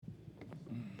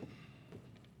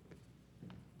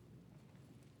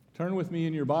Turn with me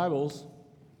in your Bibles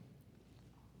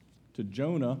to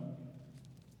Jonah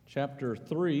chapter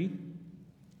 3.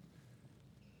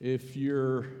 If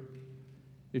you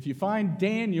find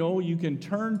Daniel, you can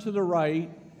turn to the right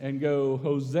and go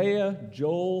Hosea,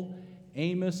 Joel,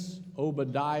 Amos,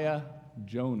 Obadiah,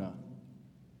 Jonah.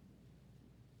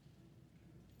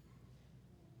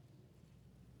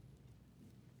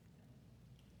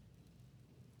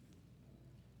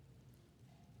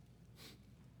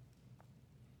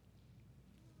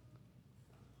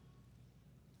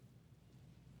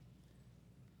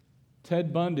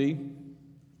 Ted Bundy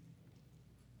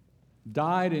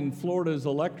died in Florida's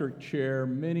electric chair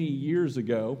many years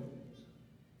ago.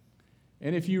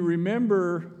 And if you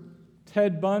remember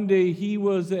Ted Bundy, he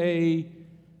was a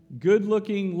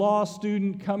good-looking law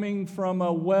student coming from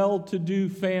a well-to-do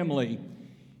family.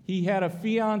 He had a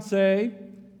fiancée,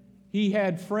 he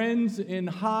had friends in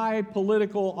high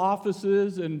political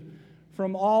offices, and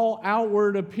from all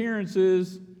outward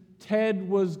appearances, Ted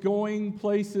was going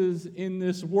places in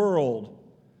this world.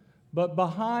 But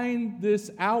behind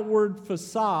this outward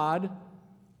facade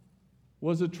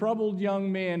was a troubled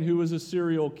young man who was a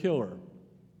serial killer.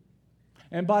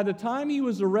 And by the time he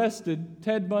was arrested,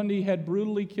 Ted Bundy had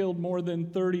brutally killed more than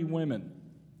 30 women.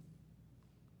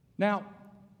 Now,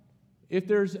 if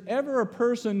there's ever a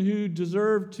person who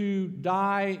deserved to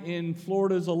die in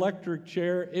Florida's electric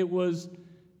chair, it was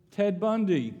Ted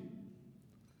Bundy.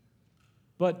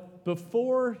 But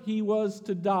before he was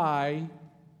to die,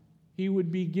 he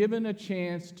would be given a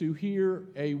chance to hear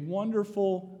a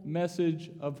wonderful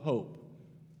message of hope.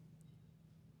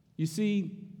 You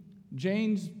see,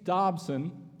 James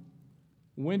Dobson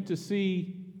went to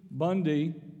see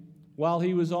Bundy while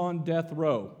he was on death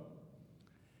row.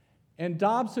 And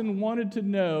Dobson wanted to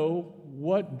know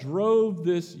what drove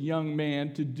this young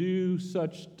man to do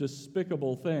such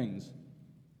despicable things.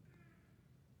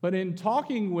 But in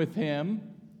talking with him,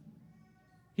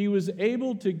 he was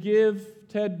able to give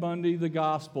Ted Bundy the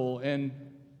gospel, and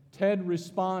Ted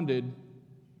responded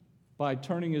by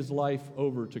turning his life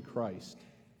over to Christ.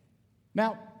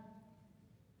 Now,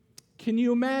 can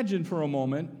you imagine for a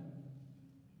moment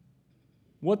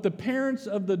what the parents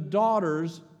of the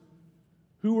daughters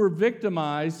who were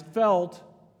victimized felt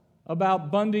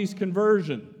about Bundy's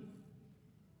conversion?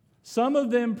 Some of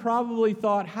them probably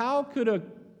thought, how could a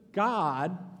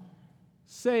God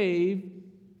save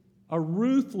a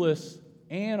ruthless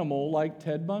animal like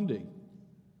Ted Bundy?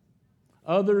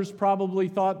 Others probably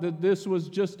thought that this was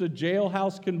just a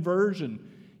jailhouse conversion,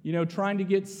 trying to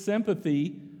get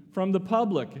sympathy from the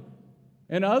public.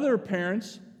 And other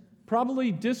parents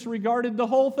probably disregarded the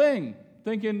whole thing,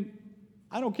 thinking,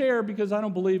 I don't care because I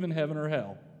don't believe in heaven or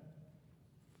hell.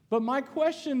 But my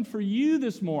question for you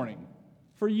this morning,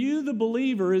 for you the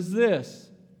believer, is this: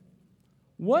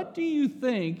 what do you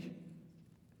think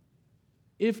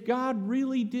if God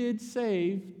really did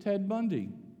save Ted Bundy?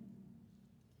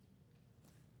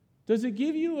 Does it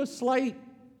give you a slight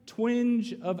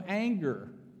twinge of anger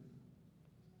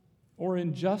or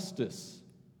injustice?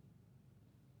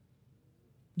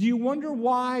 Do you wonder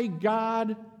why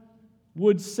God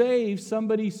would save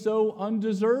somebody so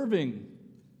undeserving?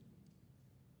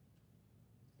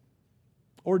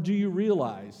 Or do you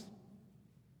realize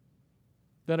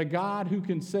that a God who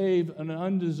can save an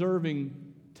undeserving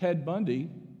Ted Bundy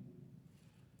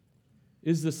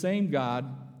is the same God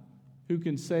who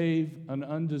can save an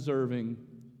undeserving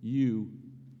you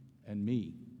and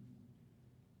me?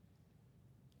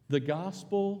 The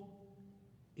gospel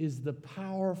is the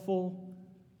powerful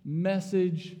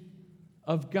message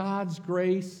of God's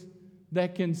grace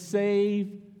that can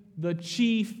save the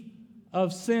chief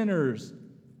of sinners,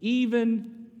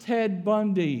 even Ted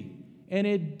Bundy. And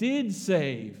it did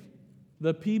save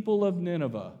the people of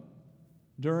Nineveh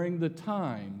during the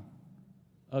time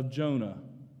of Jonah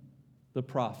the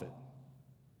prophet.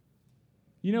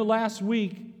 Last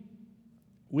week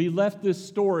we left this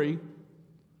story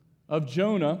of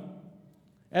Jonah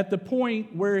at the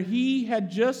point where he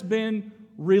had just been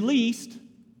released,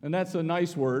 and that's a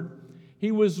nice word.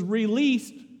 He was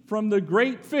released from the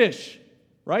great fish,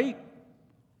 right?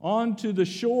 Onto the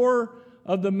shore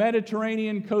of the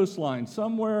Mediterranean coastline,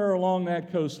 somewhere along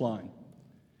that coastline.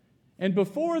 And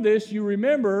before this, you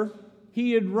remember,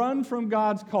 he had run from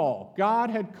God's call.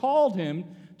 God had called him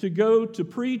to go to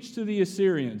preach to the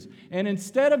Assyrians. And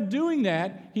instead of doing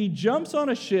that, he jumps on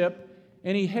a ship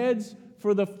and he heads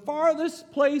for the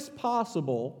farthest place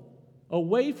possible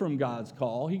away from God's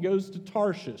call. He goes to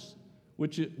Tarshish,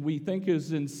 which we think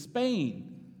is in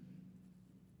Spain.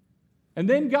 And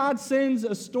then God sends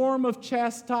a storm of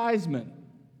chastisement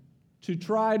to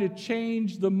try to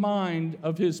change the mind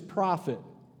of his prophet.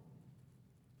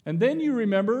 And then you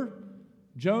remember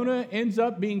Jonah ends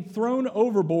up being thrown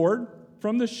overboard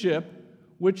from the ship,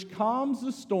 which calms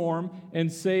the storm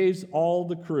and saves all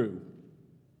the crew.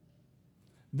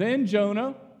 Then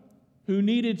Jonah, who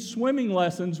needed swimming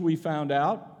lessons, we found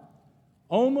out,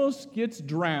 almost gets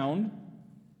drowned,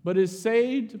 but is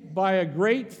saved by a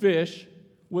great fish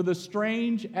with a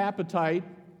strange appetite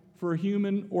for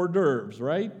human hors d'oeuvres,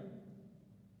 right?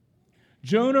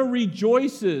 Jonah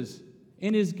rejoices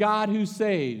in his God who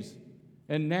saves,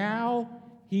 and now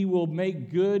he will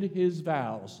make good his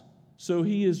vows. So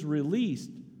he is released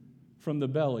from the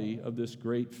belly of this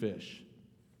great fish.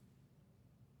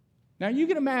 Now you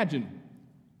can imagine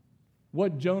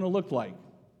what Jonah looked like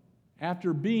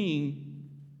after being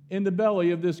in the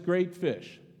belly of this great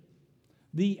fish.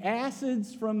 The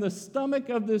acids from the stomach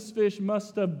of this fish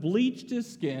must have bleached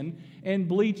his skin and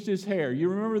bleached his hair. You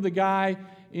remember the guy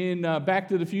in Back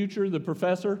to the Future, the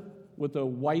professor with the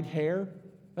white hair?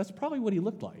 That's probably what he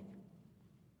looked like.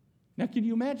 Now, can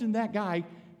you imagine that guy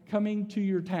coming to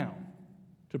your town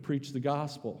to preach the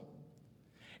gospel?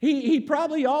 He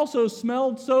probably also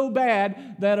smelled so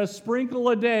bad that a sprinkle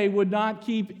a day would not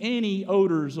keep any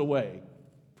odors away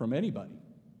from anybody.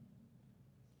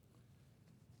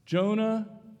 Jonah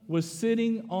was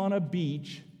sitting on a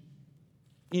beach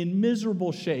in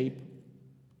miserable shape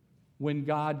when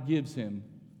God gives him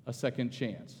a second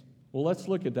chance. Well, let's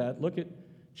look at that. Look at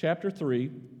chapter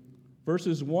 3,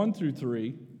 verses 1 through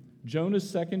 3, Jonah's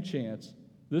second chance.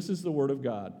 This is the word of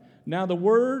God. Now the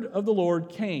word of the Lord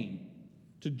came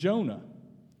to Jonah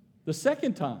the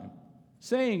second time,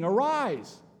 saying,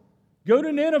 "Arise, go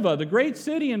to Nineveh, the great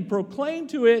city, and proclaim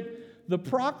to it the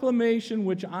proclamation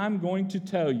which I'm going to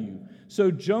tell you." So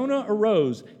Jonah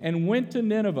arose and went to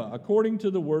Nineveh according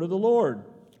to the word of the Lord.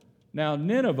 Now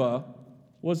Nineveh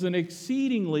was an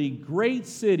exceedingly great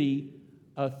city,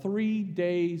 a 3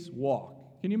 days'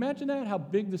 walk. Can you imagine that, how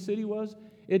big the city was?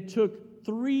 It took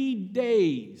 3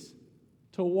 days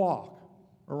to walk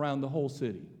around the whole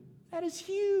city. That is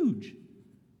huge.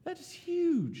 That is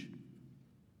huge.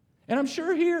 And I'm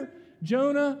sure here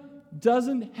Jonah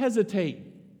doesn't hesitate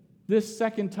this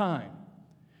second time.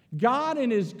 God,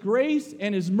 in his grace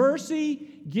and his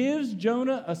mercy, gives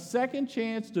Jonah a second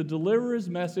chance to deliver his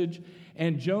message,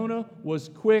 and Jonah was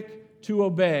quick to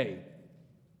obey.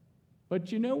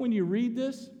 But you know, when you read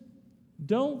this,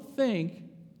 don't think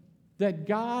that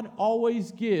God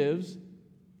always gives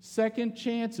second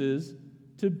chances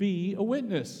to be a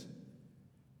witness.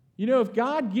 You know, if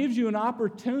God gives you an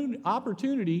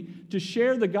opportunity to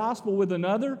share the gospel with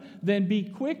another, then be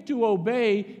quick to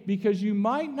obey, because you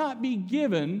might not be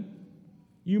given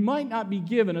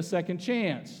a second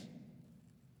chance.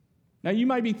 Now, you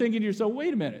might be thinking to yourself,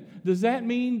 wait a minute, does that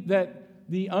mean that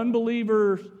the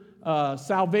unbeliever's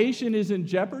salvation is in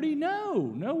jeopardy?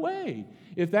 No, no way.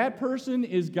 If that person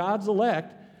is God's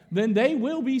elect, then they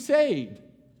will be saved.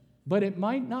 But it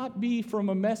might not be from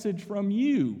a message from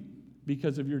you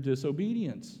because of your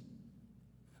disobedience.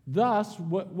 Thus,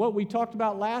 what we talked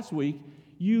about last week,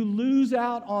 you lose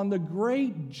out on the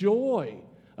great joy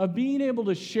of being able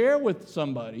to share with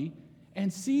somebody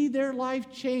and see their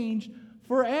life change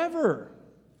forever.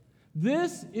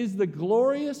 This is the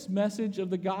glorious message of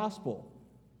the gospel.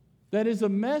 That is a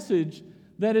message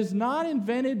that is not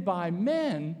invented by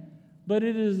men, but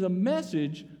it is a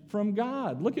message from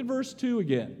God. Look at verse 2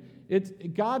 again.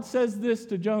 God says this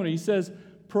to Jonah. He says,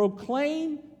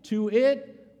 "Proclaim to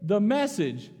it the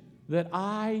message that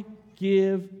I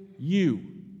give you."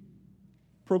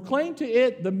 Proclaim to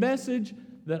it the message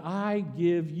that I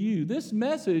give you. This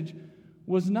message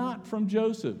was not from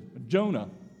Jonah.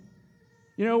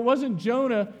 You know, it wasn't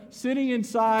Jonah sitting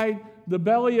inside the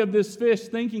belly of this fish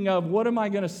thinking of, what am I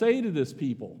going to say to this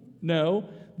people? No,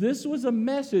 this was a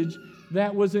message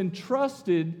that was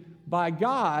entrusted by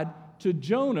God to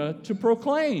Jonah to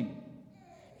proclaim.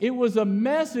 It was a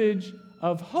message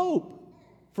of hope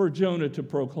for Jonah to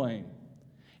proclaim.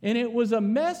 And it was a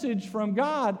message from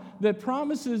God that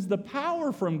promises the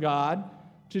power from God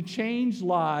to change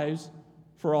lives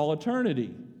for all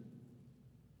eternity.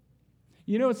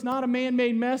 You know, it's not a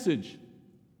man-made message,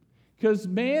 because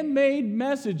man-made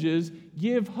messages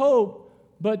give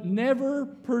hope but never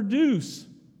produce.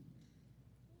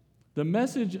 The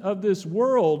message of this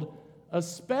world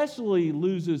especially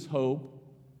loses hope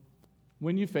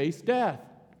when you face death.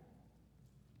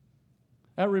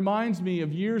 That reminds me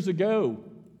of years ago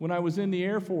when I was in the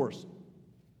Air Force.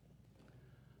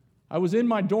 I was in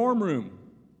my dorm room,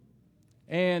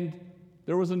 and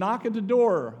there was a knock at the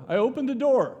door. I opened the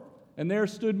door, and there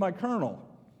stood my colonel.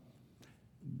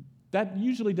 That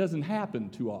usually doesn't happen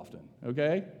too often,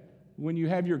 okay? When you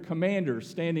have your commander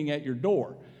standing at your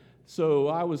door. So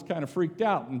I was kind of freaked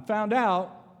out and found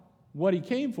out what he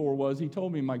came for was he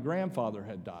told me my grandfather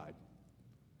had died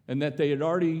and that they had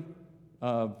already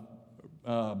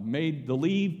made the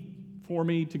leave for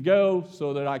me to go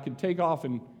so that I could take off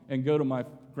and go to my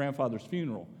grandfather's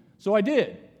funeral. So I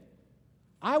did.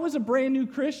 I was a brand new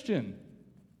Christian.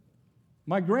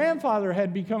 My grandfather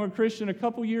had become a Christian a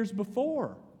couple years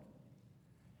before.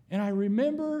 And I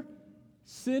remember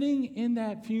sitting in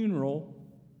that funeral,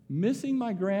 missing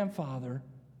my grandfather,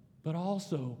 but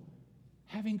also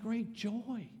having great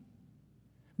joy.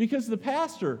 Because the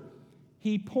pastor,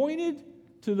 he pointed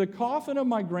to the coffin of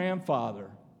my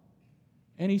grandfather,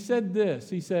 and he said this.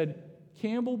 He said,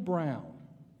 Campbell Brown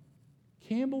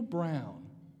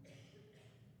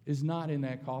is not in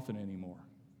that coffin anymore.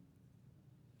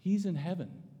 He's in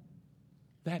heaven.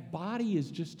 That body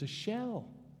is just a shell.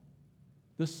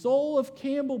 The soul of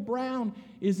Campbell Brown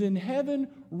is in heaven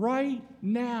right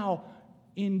now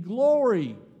in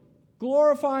glory,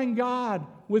 glorifying God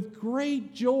with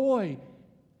great joy.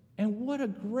 And what a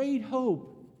great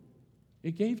hope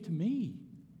it gave to me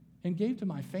and gave to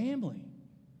my family.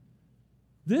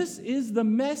 This is the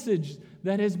message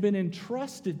that has been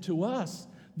entrusted to us,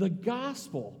 the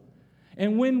gospel.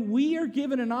 And when we are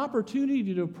given an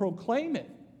opportunity to proclaim it,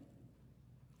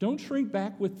 don't shrink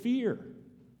back with fear,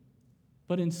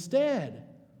 but instead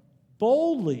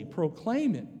boldly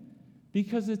proclaim it,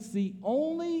 because it's the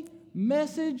only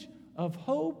message of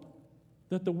hope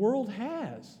that the world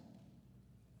has.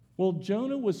 Well,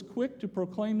 Jonah was quick to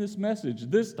proclaim this message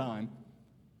this time,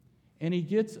 and he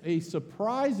gets a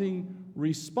surprising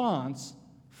response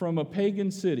from a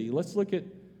pagan city. Let's look at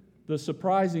the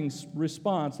surprising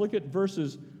response. Look at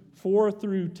verses 4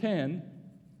 through 10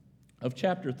 of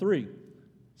chapter 3. It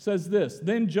says this,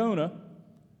 Then Jonah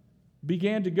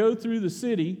began to go through the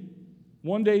city,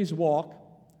 one day's walk,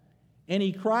 and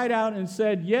he cried out and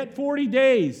said, Yet 40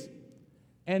 days,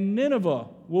 and Nineveh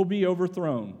will be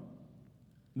overthrown.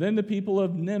 Then the people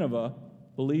of Nineveh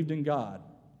believed in God,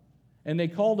 and they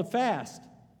called a fast,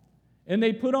 and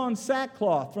they put on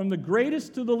sackcloth from the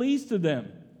greatest to the least of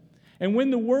them. And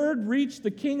when the word reached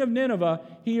the king of Nineveh,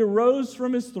 he arose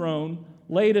from his throne,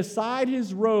 laid aside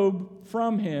his robe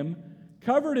from him,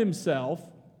 covered himself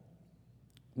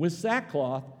with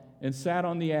sackcloth, and sat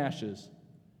on the ashes.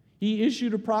 He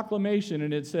issued a proclamation,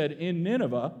 and it said, In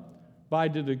Nineveh, by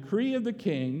the decree of the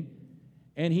king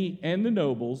and the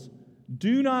nobles,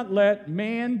 do not let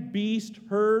man, beast,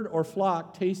 herd, or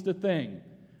flock taste a thing.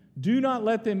 Do not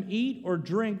let them eat or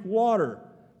drink water,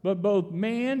 but both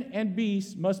man and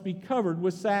beast must be covered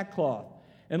with sackcloth.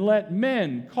 And let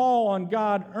men call on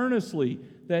God earnestly,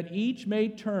 that each may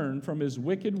turn from his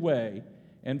wicked way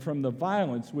and from the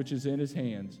violence which is in his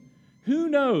hands. Who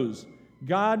knows?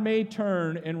 God may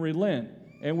turn and relent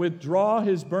and withdraw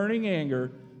his burning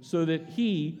anger so that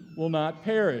he will not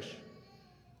perish.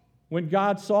 When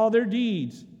God saw their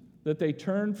deeds, that they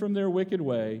turned from their wicked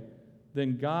way,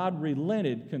 then God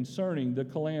relented concerning the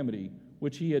calamity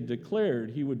which he had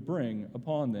declared he would bring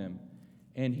upon them,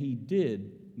 and he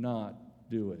did not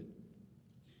do it.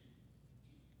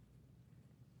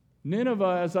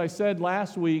 Nineveh, as I said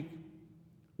last week,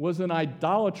 was an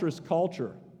idolatrous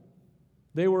culture.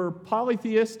 They were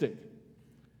polytheistic,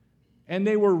 and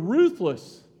they were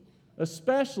ruthless,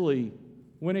 especially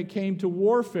when it came to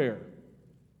warfare.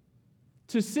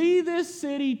 To see this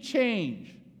city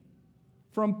change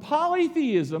from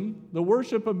polytheism, the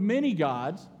worship of many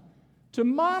gods, to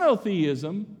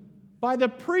monotheism by the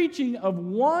preaching of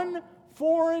one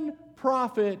foreign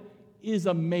prophet is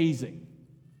amazing.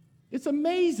 It's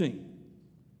amazing.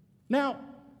 Now,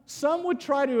 some would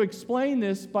try to explain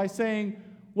this by saying,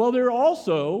 well, there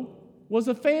also was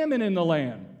a famine in the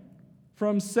land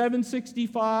from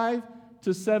 765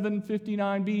 to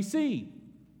 759 BC.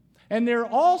 And there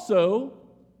also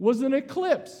was an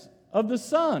eclipse of the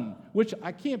sun, which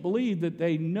I can't believe that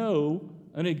they know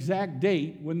an exact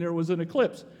date when there was an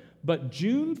eclipse. But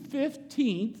June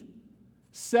 15th,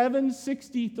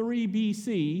 763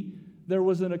 BC, there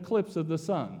was an eclipse of the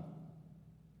sun.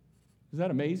 Is that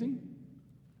amazing?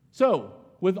 So,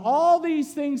 with all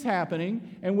these things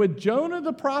happening, and with Jonah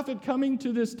the prophet coming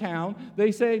to this town,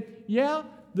 they say, yeah,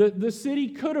 the city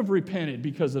could have repented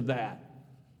because of that.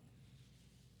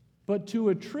 But to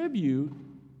attribute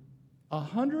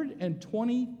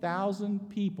 120,000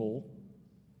 people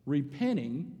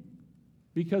repenting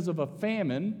because of a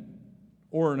famine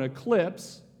or an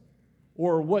eclipse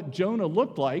or what Jonah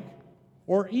looked like,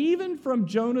 or even from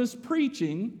Jonah's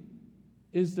preaching,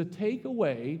 is to take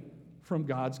away from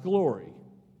God's glory.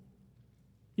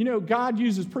 You know, God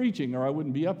uses preaching, or I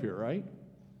wouldn't be up here, right?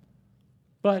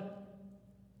 But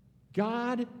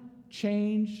God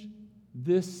changed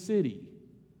this city.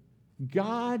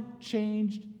 God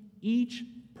changed each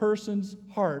person's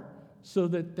heart so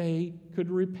that they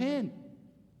could repent.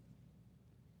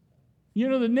 You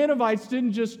know, the Ninevites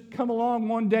didn't just come along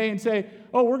one day and say,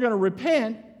 oh, we're going to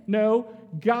repent. No,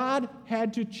 God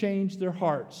had to change their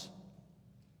hearts.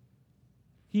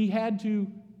 He had to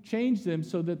change them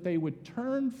so that they would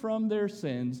turn from their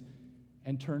sins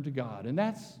and turn to God. And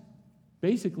that's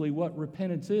basically what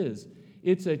repentance is.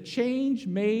 It's a change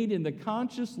made in the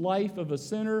conscious life of a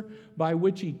sinner by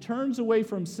which he turns away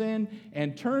from sin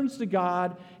and turns to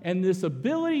God. And this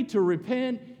ability to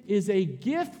repent is a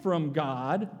gift from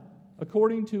God,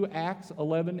 according to Acts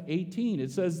 11:18.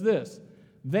 It says this,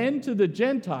 "Then to the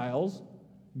Gentiles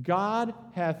God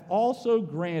hath also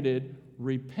granted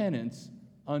repentance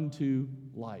unto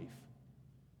life."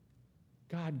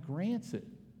 God grants it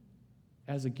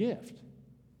as a gift.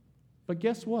 But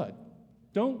guess what?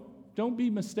 Don't be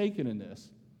mistaken in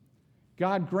this.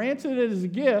 God grants it as a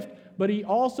gift, but He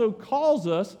also calls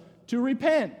us to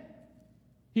repent.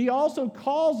 He also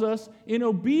calls us in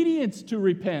obedience to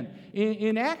repent.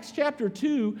 In Acts chapter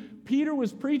 2, Peter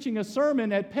was preaching a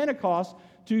sermon at Pentecost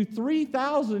to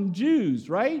 3,000 Jews,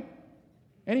 right?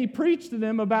 And he preached to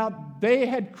them about they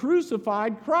had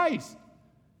crucified Christ.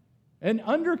 And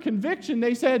under conviction,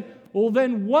 they said, well,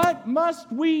 then what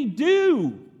must we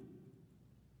do?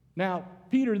 Now,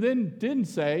 Peter then didn't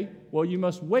say, well, you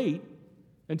must wait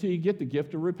until you get the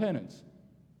gift of repentance.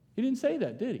 He didn't say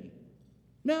that, did he?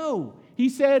 No. He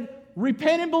said,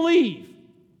 repent and believe.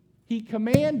 He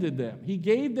commanded them. He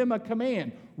gave them a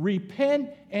command. Repent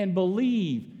and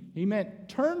believe. He meant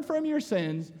turn from your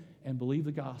sins and believe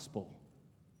the gospel.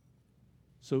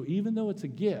 So even though it's a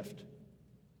gift,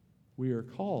 we are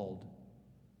called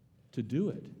to do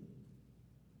it.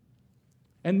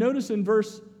 And notice in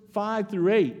verse 5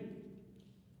 through 8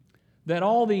 that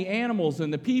all the animals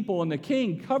and the people and the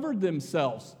king covered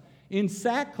themselves in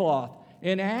sackcloth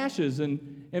and ashes.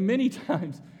 And many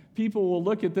times people will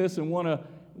look at this and want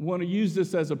to use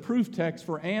this as a proof text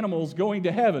for animals going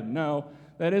to heaven. No,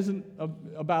 that isn't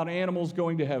about animals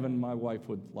going to heaven. My wife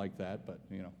would like that, but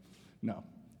no.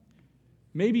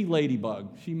 Maybe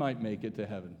Ladybug. She might make it to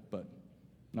heaven, but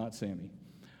not Sammy.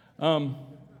 But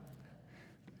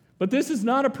this is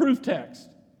not a proof text.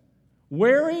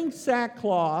 Wearing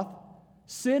sackcloth,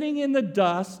 sitting in the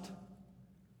dust,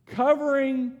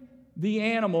 covering the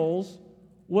animals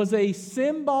was a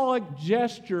symbolic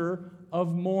gesture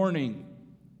of mourning.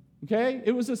 Okay?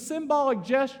 It was a symbolic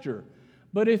gesture.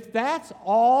 But if that's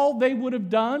all they would have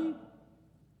done,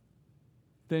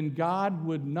 then God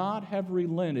would not have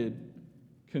relented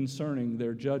concerning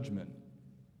their judgment.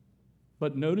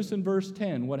 But notice in verse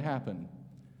 10 what happened.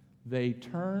 They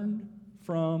turned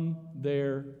from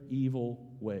their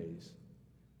evil ways.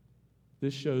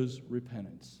 This shows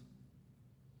repentance.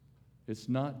 It's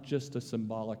not just a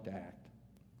symbolic act.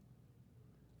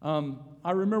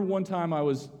 I remember one time I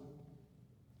was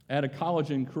at a college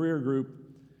and career group,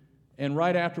 and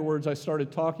right afterwards I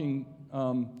started talking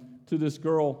to this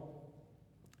girl,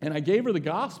 and I gave her the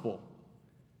gospel.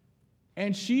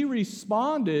 And she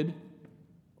responded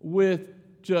with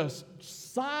just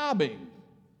sobbing.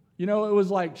 It was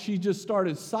like she just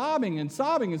started sobbing and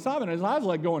sobbing and sobbing. And I was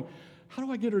like going, how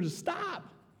do I get her to stop?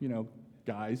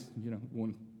 Guys,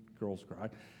 when girls cry.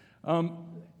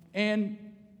 And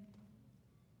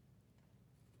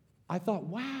I thought,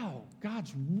 wow,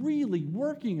 God's really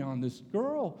working on this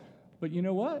girl. But you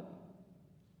know what?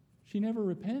 She never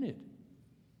repented.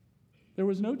 There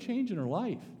was no change in her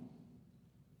life.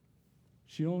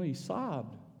 She only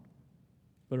sobbed,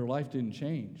 but her life didn't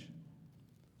change.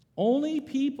 The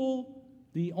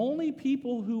only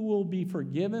people who will be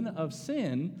forgiven of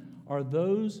sin are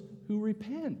those who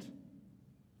repent.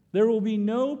 There will be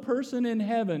no person in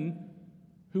heaven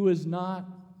who has not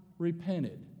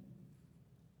repented.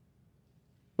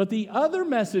 But the other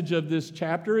message of this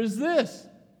chapter is this,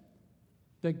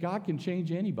 that God can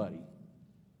change anybody.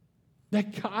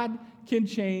 That God can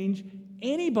change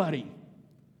anybody.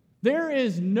 There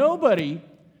is nobody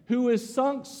who is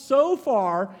sunk so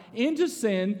far into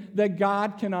sin that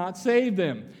God cannot save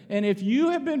them. And if you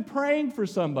have been praying for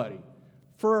somebody,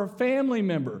 for a family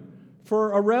member,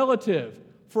 for a relative,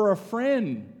 for a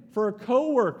friend, for a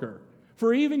coworker,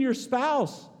 for even your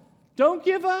spouse, don't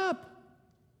give up.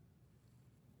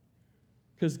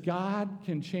 Because God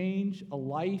can change a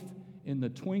life in the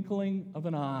twinkling of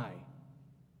an eye.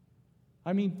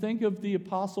 I mean, think of the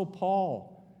Apostle Paul.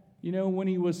 When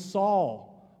he was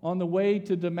Saul, on the way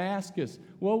to Damascus.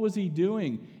 What was he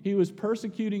doing? He was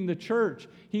persecuting the church.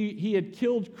 He had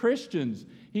killed Christians.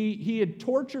 He had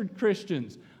tortured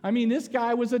Christians. I mean, this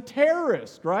guy was a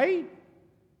terrorist, right?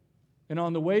 And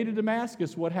on the way to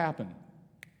Damascus, what happened?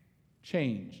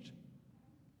 Changed.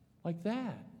 Like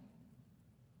that.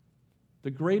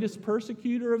 The greatest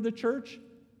persecutor of the church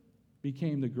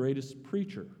became the greatest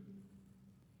preacher.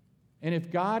 And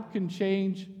if God can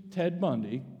change Ted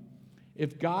Bundy,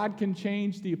 if God can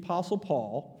change the Apostle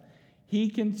Paul, he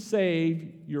can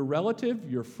save your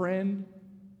relative, your friend,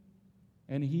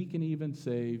 and he can even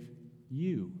save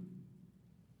you.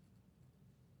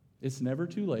 It's never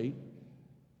too late.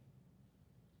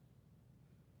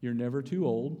 You're never too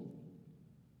old.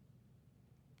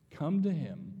 Come to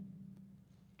him,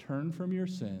 turn from your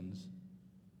sins,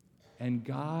 and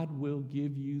God will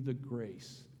give you the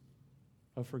grace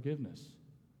of forgiveness.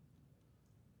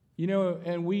 You know,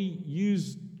 and we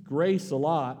use grace a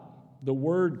lot, the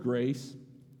word grace.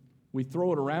 We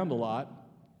throw it around a lot.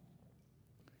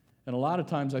 And a lot of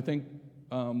times I think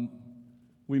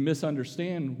we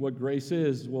misunderstand what grace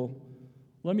is. Well,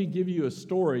 let me give you a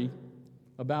story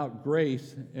about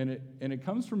grace, and it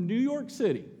comes from New York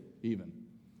City, even.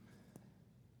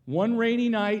 One rainy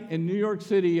night in New York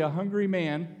City, a hungry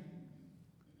man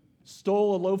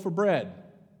stole a loaf of bread.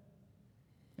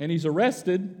 And he's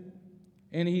arrested,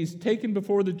 and he's taken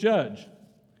before the judge.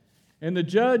 And the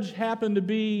judge happened to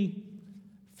be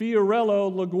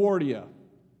Fiorello LaGuardia,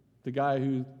 the guy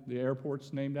who the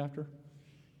airport's named after.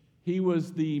 He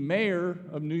was the mayor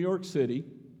of New York City,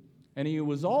 and he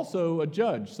was also a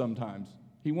judge sometimes.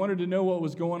 He wanted to know what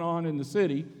was going on in the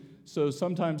city, so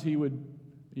sometimes he would,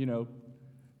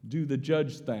 do the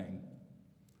judge thing.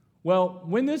 Well,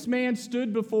 when this man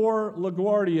stood before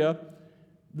LaGuardia,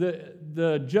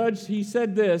 the judge, he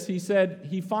said this. He said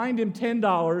he fined him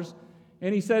 $10,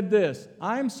 and he said this: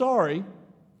 "I'm sorry,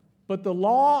 but the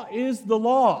law is the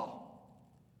law.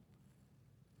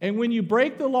 And when you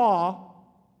break the law,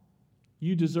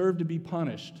 you deserve to be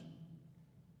punished."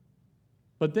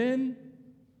 But then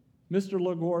Mr.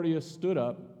 LaGuardia stood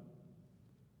up,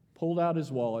 pulled out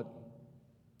his wallet,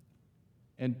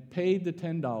 and paid the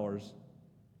 $10,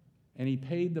 and he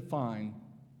paid the fine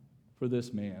for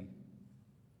this man.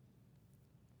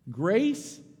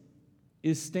 Grace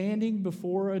is standing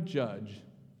before a judge,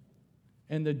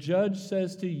 and the judge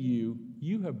says to you,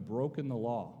 you have broken the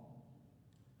law,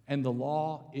 and the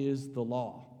law is the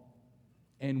law.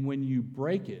 And when you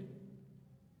break it,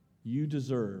 you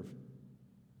deserve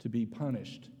to be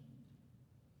punished.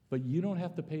 But you don't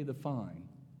have to pay the fine.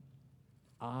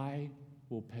 I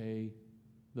will pay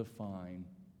the fine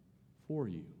for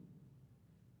you.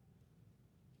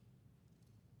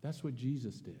 That's what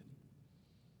Jesus did.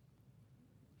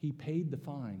 He paid the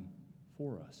fine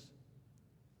for us.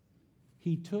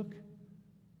 He took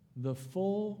the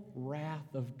full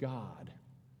wrath of God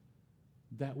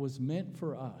that was meant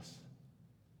for us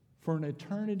for an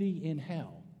eternity in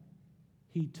hell.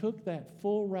 He took that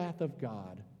full wrath of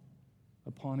God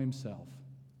upon himself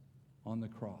on the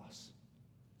cross.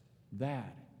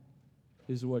 That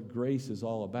is what grace is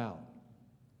all about.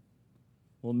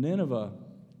 Well, Nineveh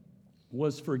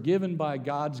was forgiven by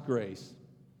God's grace.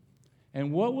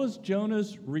 And what was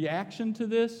Jonah's reaction to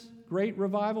this great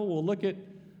revival? We'll look at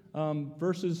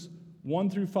verses 1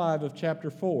 through 5 of chapter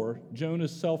 4,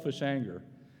 Jonah's selfish anger.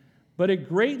 But it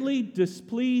greatly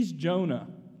displeased Jonah,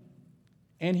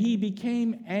 and he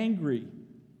became angry.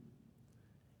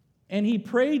 And he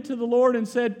prayed to the Lord and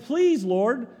said, "Please,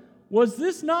 Lord, was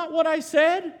this not what I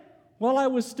said while I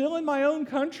was still in my own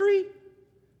country?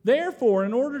 Therefore,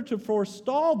 in order to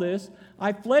forestall this,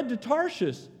 I fled to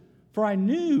Tarshish, for I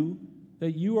knew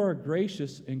that you are a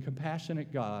gracious and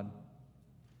compassionate God,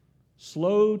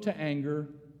 slow to anger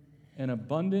and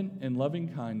abundant in loving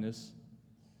kindness,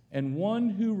 and one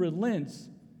who relents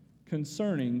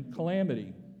concerning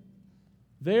calamity.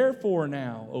 Therefore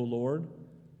now, O Lord,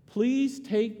 please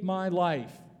take my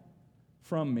life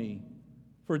from me,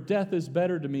 for death is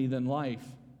better to me than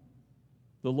life."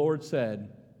 The Lord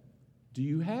said, "Do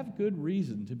you have good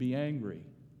reason to be angry?"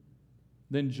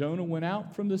 Then Jonah went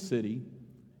out from the city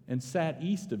and sat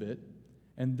east of it,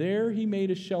 and there he made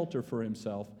a shelter for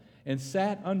himself and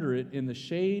sat under it in the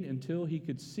shade until he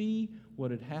could see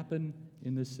what had happened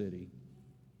in the city.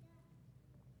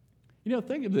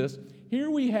 Think of this. Here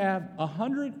we have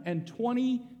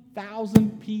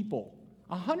 120,000 people.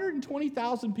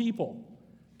 120,000 people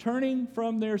turning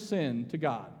from their sin to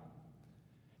God.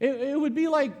 It would be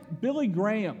like Billy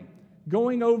Graham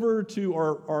going over to,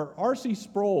 or R.C.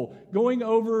 Sproul going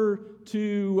over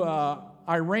to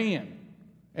Iran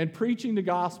and preaching the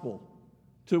gospel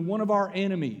to one of our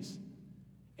enemies.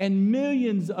 and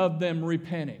millions of them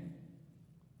repenting.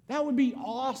 That would be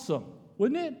awesome,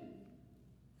 wouldn't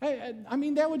it? I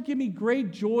mean, that would give me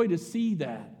great joy to see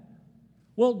that.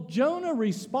 Well, Jonah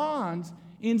responds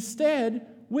instead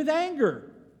with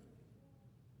anger.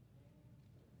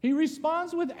 He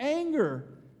responds with anger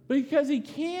because he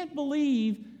can't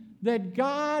believe that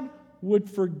God would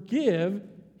forgive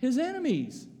his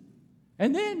enemies.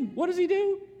 And then, what does he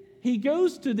do? He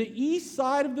goes to the east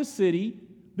side of the city,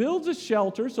 builds a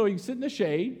shelter so he can sit in the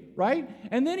shade, right?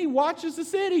 And then he watches the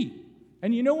city.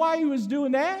 And you know why he was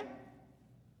doing that?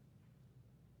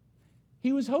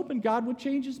 He was hoping God would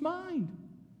change his mind.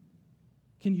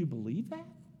 Can you believe that?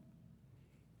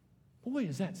 Boy,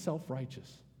 is that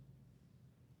self-righteous.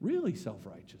 Really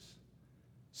self-righteous.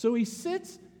 So he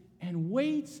sits and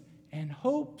waits and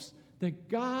hopes that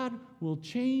God will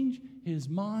change his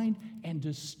mind and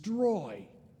destroy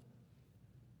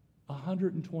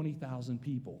 120,000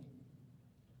 people.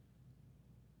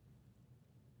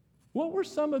 What were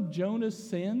some of Jonah's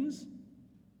sins?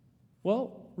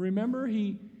 Well, remember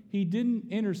he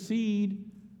didn't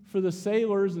intercede for the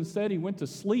sailors. Instead, he went to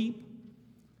sleep.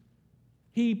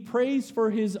 He prays for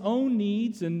his own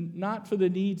needs and not for the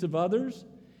needs of others.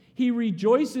 He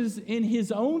rejoices in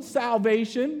his own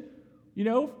salvation,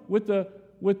 with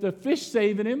the fish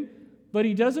saving him, but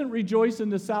he doesn't rejoice in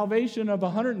the salvation of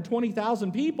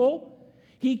 120,000 people.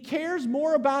 He cares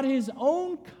more about his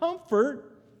own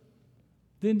comfort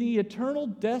than the eternal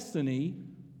destiny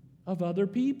of other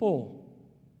people.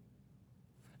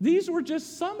 These were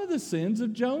just some of the sins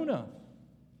of Jonah.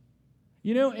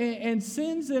 And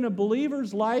sins in a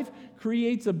believer's life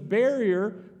creates a barrier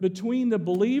between the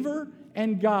believer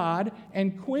and God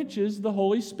and quenches the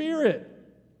Holy Spirit.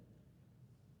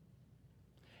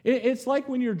 It's like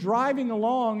when you're driving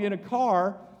along in a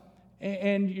car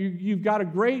and you've got a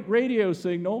great radio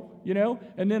signal,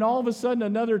 and then all of a sudden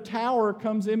another tower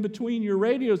comes in between your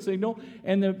radio signal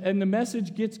and the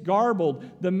message gets garbled,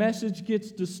 the message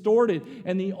gets distorted,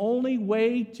 and the only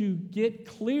way to get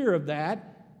clear of that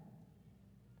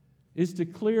is to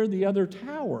clear the other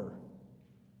tower.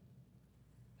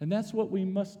 And that's what we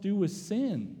must do with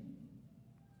sin.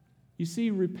 You see,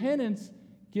 repentance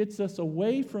gets us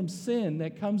away from sin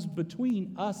that comes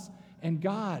between us and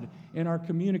God in our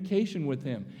communication with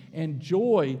Him, and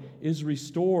joy is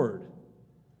restored.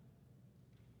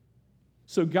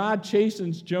 So God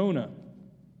chastens Jonah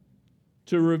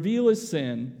to reveal his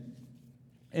sin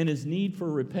and his need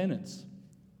for repentance.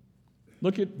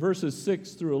 Look at verses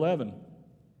 6 through 11.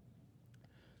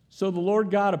 So the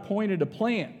Lord God appointed a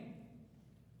plant,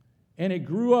 and it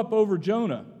grew up over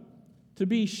Jonah to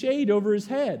be shade over his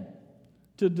head,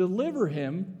 to deliver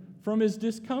him from his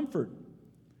discomfort.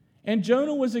 And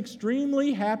Jonah was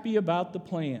extremely happy about the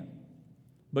plant.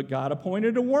 But God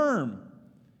appointed a worm,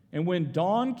 and when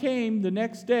dawn came the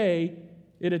next day,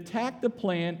 it attacked the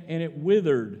plant and it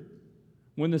withered.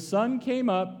 When the sun came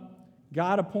up,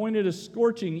 God appointed a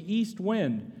scorching east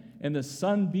wind, and the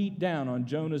sun beat down on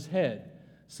Jonah's head,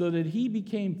 so that he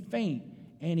became faint,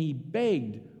 and he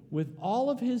begged with all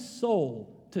of his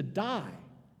soul to die,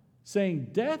 saying,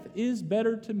 "Death is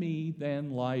better to me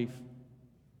than life."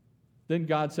 Then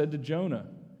God said to Jonah,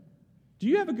 "Do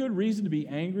you have a good reason to be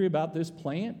angry about this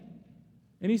plant?"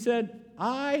 And he said,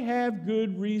 "I have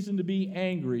good reason to be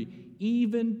angry,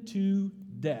 even to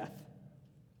death."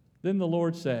 Then the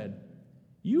Lord said,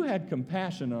 "You had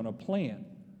compassion on a plant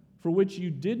for which you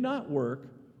did not work,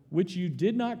 which you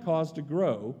did not cause to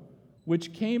grow,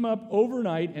 which came up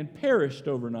overnight and perished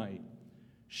overnight.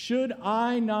 Should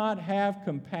I not have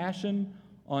compassion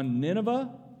on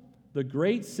Nineveh, the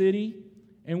great city,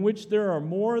 in which there are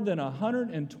more than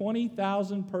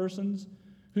 120,000 persons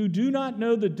who do not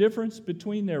know the difference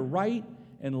between their right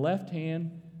and left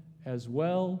hand, as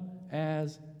well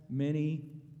as many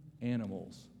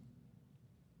animals?"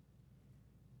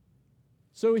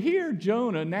 So here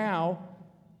Jonah now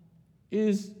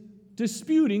is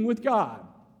disputing with God.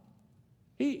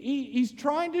 He's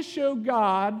trying to show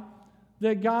God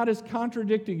that God is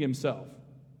contradicting himself.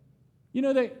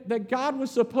 That God was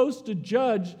supposed to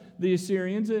judge the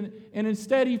Assyrians, and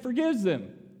instead he forgives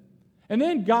them. And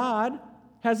then God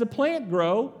has a plant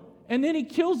grow, and then he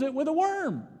kills it with a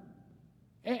worm.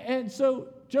 And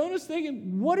so Jonah's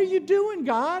thinking, what are you doing,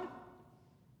 God?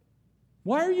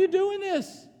 Why are you doing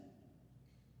this?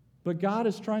 But God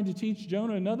is trying to teach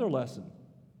Jonah another lesson.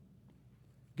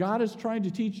 God is trying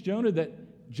to teach Jonah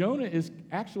that Jonah is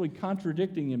actually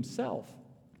contradicting himself.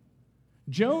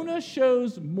 Jonah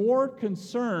shows more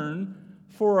concern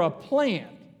for a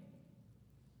plant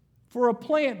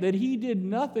that he did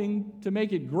nothing to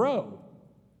make it grow,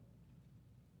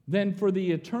 than for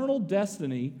the eternal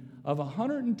destiny of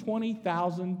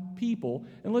 120,000 people,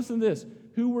 and listen to this,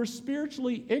 who were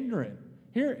spiritually ignorant.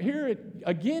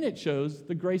 Again, it shows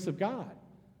the grace of God.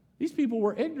 These people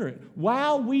were ignorant.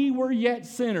 While we were yet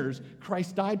sinners,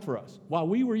 Christ died for us. While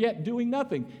we were yet doing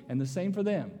nothing, and the same for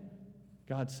them.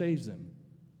 God saves them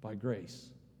by grace.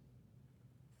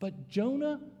 But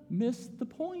Jonah missed the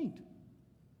point.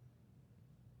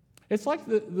 It's like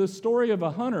the story of a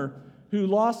hunter who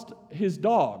lost his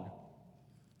dog.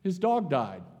 His dog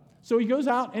died. So he goes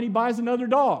out and he buys another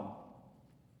dog.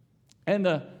 And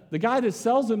the guy that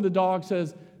sells him the dog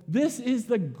says, "This is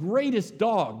the greatest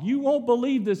dog. You won't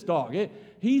believe this dog.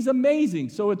 He's amazing,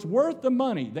 so it's worth the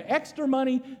money, the extra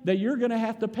money that you're going to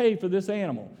have to pay for this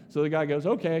animal." So the guy goes,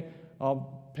 "Okay,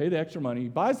 I'll pay the extra money." He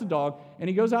buys the dog, and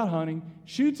he goes out hunting,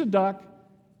 shoots a duck,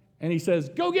 and he says,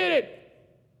 "Go get it!"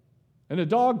 And the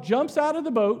dog jumps out of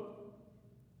the boat,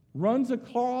 runs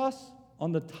across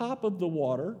on the top of the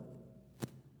water,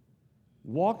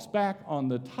 walks back on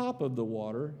the top of the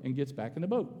water, and gets back in the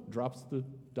boat, drops the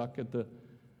duck at the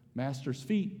master's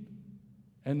feet.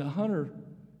 And the hunter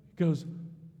goes,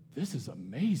 "This is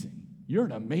amazing. You're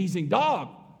an amazing dog."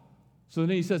 So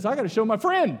then he says, "I got to show my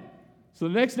friend." So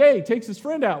the next day, he takes his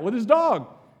friend out with his dog,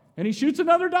 and he shoots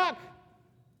another duck.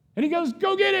 And he goes,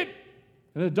 "Go get it."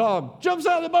 And the dog jumps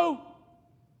out of the boat.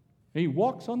 And he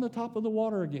walks on the top of the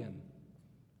water again.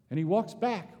 And he walks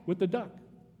back with the duck.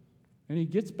 And he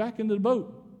gets back into the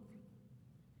boat.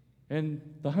 And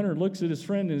the hunter looks at his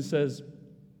friend and says,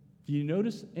 "Do you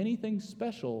notice anything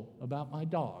special about my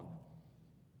dog?"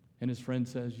 And his friend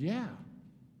says, "Yeah,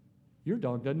 your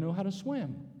dog doesn't know how to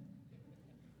swim."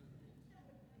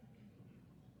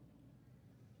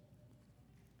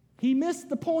 He missed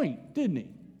the point, didn't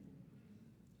he?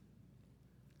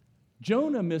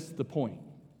 Jonah missed the point.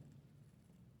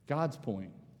 God's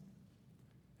point.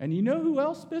 And you know who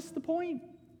else missed the point?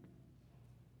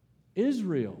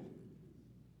 Israel.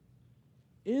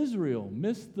 Israel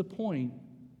missed the point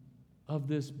of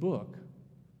this book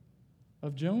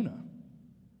of Jonah.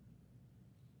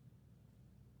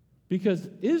 Because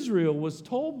Israel was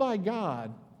told by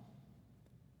God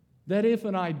that if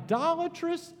an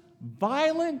idolatrous,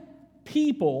 violent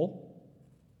people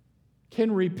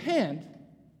can repent,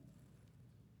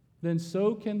 then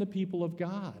so can the people of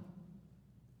God.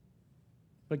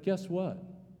 But guess what?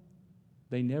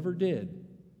 They never did.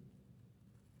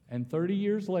 And 30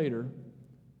 years later,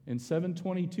 in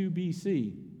 722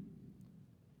 BC,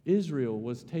 Israel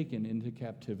was taken into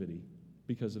captivity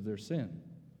because of their sin.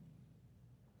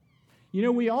 You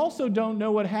know, we also don't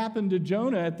know what happened to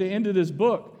Jonah at the end of this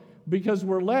book because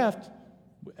we're left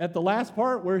at the last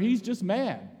part where he's just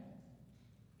mad.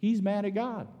 He's mad at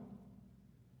God.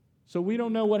 So we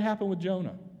don't know what happened with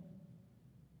Jonah.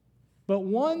 But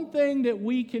one thing that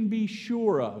we can be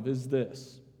sure of is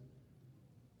this: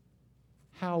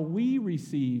 how we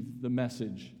receive the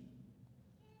message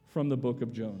from the book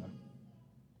of Jonah.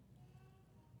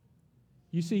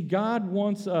 You see, God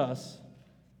wants us,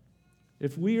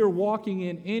 if we are walking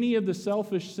in any of the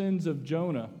selfish sins of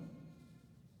Jonah,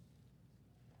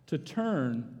 to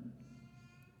turn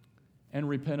and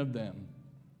repent of them.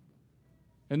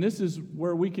 And this is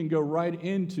where we can go right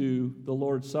into the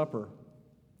Lord's Supper.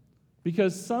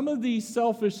 Because some of these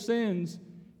selfish sins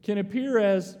can appear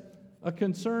as a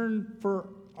concern for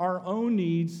our own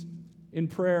needs in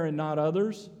prayer and not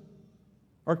others,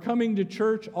 or coming to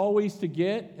church always to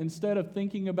get instead of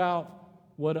thinking about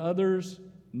what others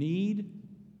need,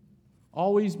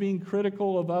 always being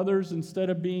critical of others instead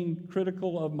of being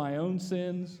critical of my own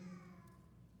sins,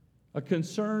 a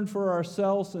concern for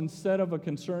ourselves instead of a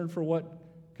concern for what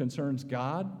concerns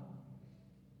God,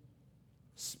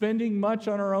 spending much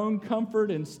on our own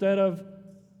comfort instead of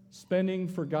spending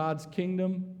for God's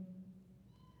kingdom,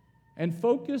 and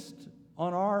focused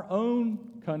on our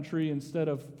own country instead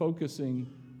of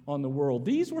focusing on the world.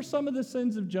 These were some of the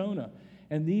sins of Jonah,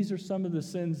 and these are some of the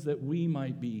sins that we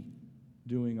might be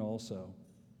doing also.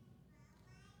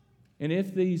 And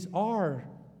if these are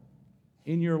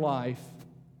in your life,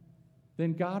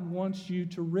 then God wants you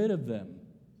to rid of them,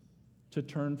 to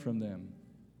turn from them.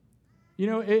 You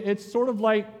know, it's sort of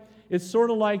like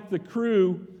the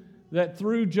crew that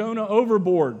threw Jonah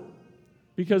overboard.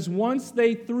 Because once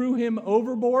they threw him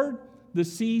overboard, the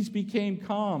seas became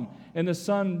calm and the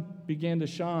sun began to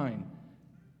shine.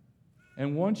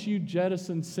 And once you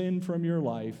jettison sin from your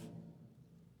life,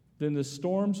 then the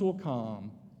storms will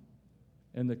calm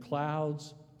and the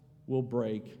clouds will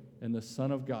break and the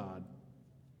Son of God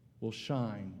will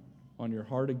shine on your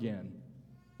heart again,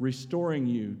 restoring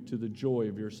you to the joy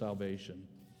of your salvation.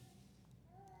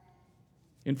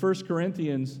 In 1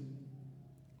 Corinthians,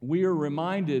 we are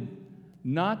reminded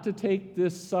not to take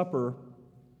this supper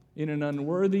in an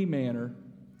unworthy manner,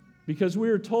 because we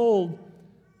are told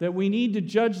that we need to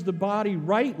judge the body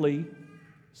rightly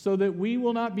so that we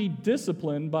will not be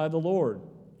disciplined by the Lord.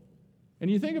 And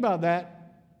you think about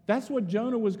that, that's what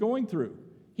Jonah was going through.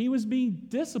 He was being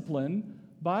disciplined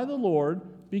by the Lord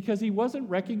because he wasn't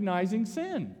recognizing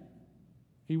sin.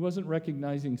 He wasn't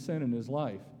recognizing sin in his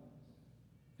life.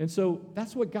 And so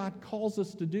that's what God calls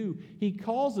us to do. He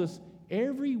calls us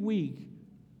every week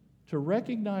to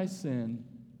recognize sin,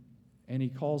 and he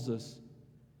calls us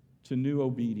to new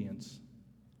obedience.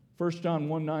 1 John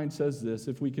 1:9 says this,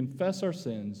 if we confess our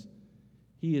sins,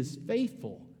 he is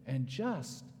faithful and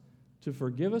just to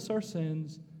forgive us our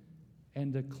sins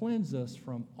and to cleanse us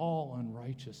from all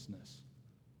unrighteousness.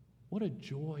 What a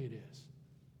joy it is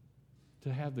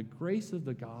to have the grace of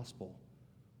the gospel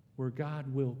where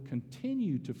God will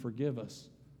continue to forgive us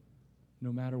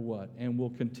no matter what, and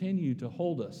will continue to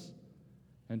hold us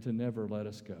and to never let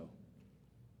us go.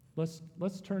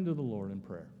 Let's turn to the Lord in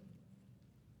prayer.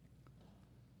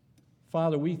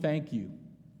 Father, we thank you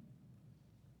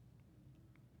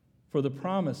for the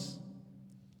promise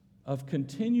of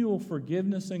continual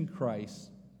forgiveness in Christ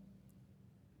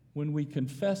when we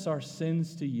confess our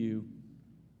sins to you.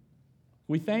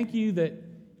 We thank you that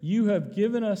you have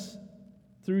given us,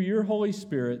 through your Holy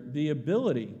Spirit, the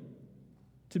ability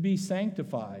to be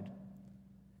sanctified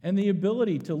and the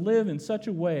ability to live in such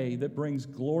a way that brings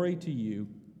glory to you.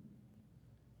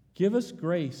 Give us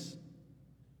grace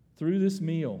through this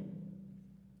meal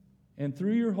and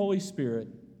through your Holy Spirit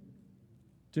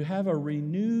to have a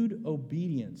renewed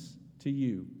obedience to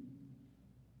you.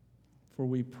 For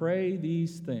we pray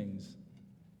these things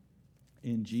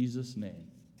in Jesus' name.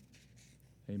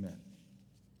 Amen.